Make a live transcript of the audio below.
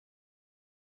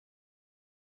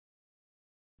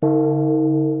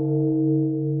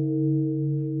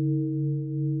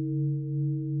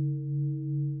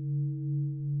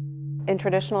In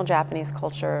traditional Japanese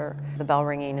culture, the bell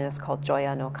ringing is called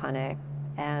joya no kane,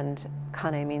 and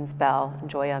kane means bell,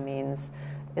 joya means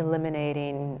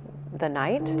eliminating the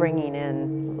night, bringing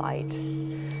in light.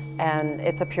 And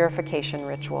it's a purification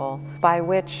ritual by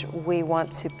which we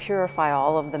want to purify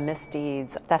all of the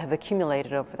misdeeds that have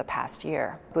accumulated over the past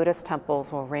year. Buddhist temples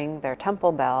will ring their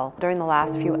temple bell during the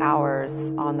last few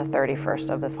hours on the 31st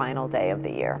of the final day of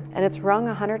the year. And it's rung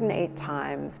 108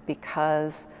 times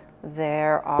because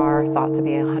there are thought to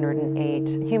be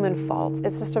 108 human faults.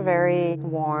 It's just a very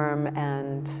warm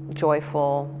and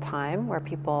joyful time where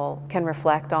people can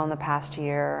reflect on the past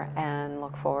year and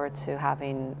look forward to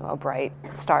having a bright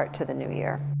start to the new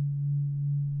year.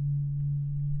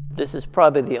 This is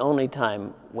probably the only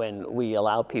time when we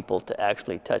allow people to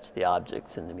actually touch the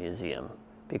objects in the museum,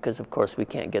 because of course we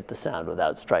can't get the sound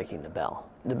without striking the bell.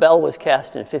 The bell was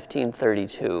cast in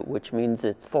 1532, which means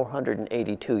it's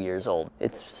 482 years old.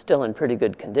 It's still in pretty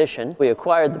good condition. We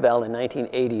acquired the bell in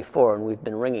 1984, and we've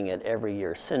been ringing it every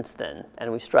year since then.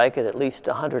 And we strike it at least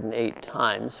 108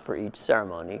 times for each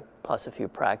ceremony, plus a few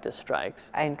practice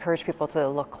strikes. I encourage people to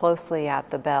look closely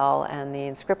at the bell and the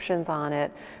inscriptions on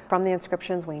it. From the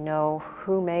inscriptions, we know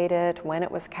who made it, when it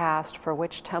was cast, for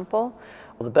which temple.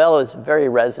 Well, the bell is very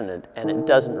resonant, and it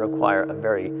doesn't require a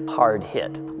very hard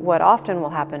hit. What often will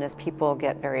happen is people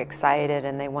get very excited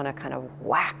and they want to kind of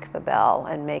whack the bell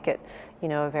and make it,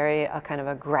 a kind of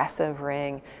aggressive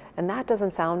ring. And that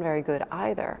doesn't sound very good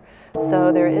either.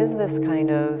 So there is this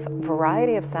kind of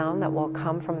variety of sound that will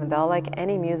come from the bell, like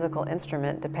any musical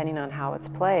instrument, depending on how it's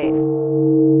played.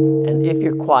 And if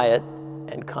you're quiet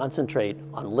and concentrate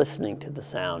on listening to the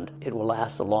sound, it will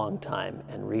last a long time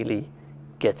and really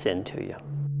gets into you.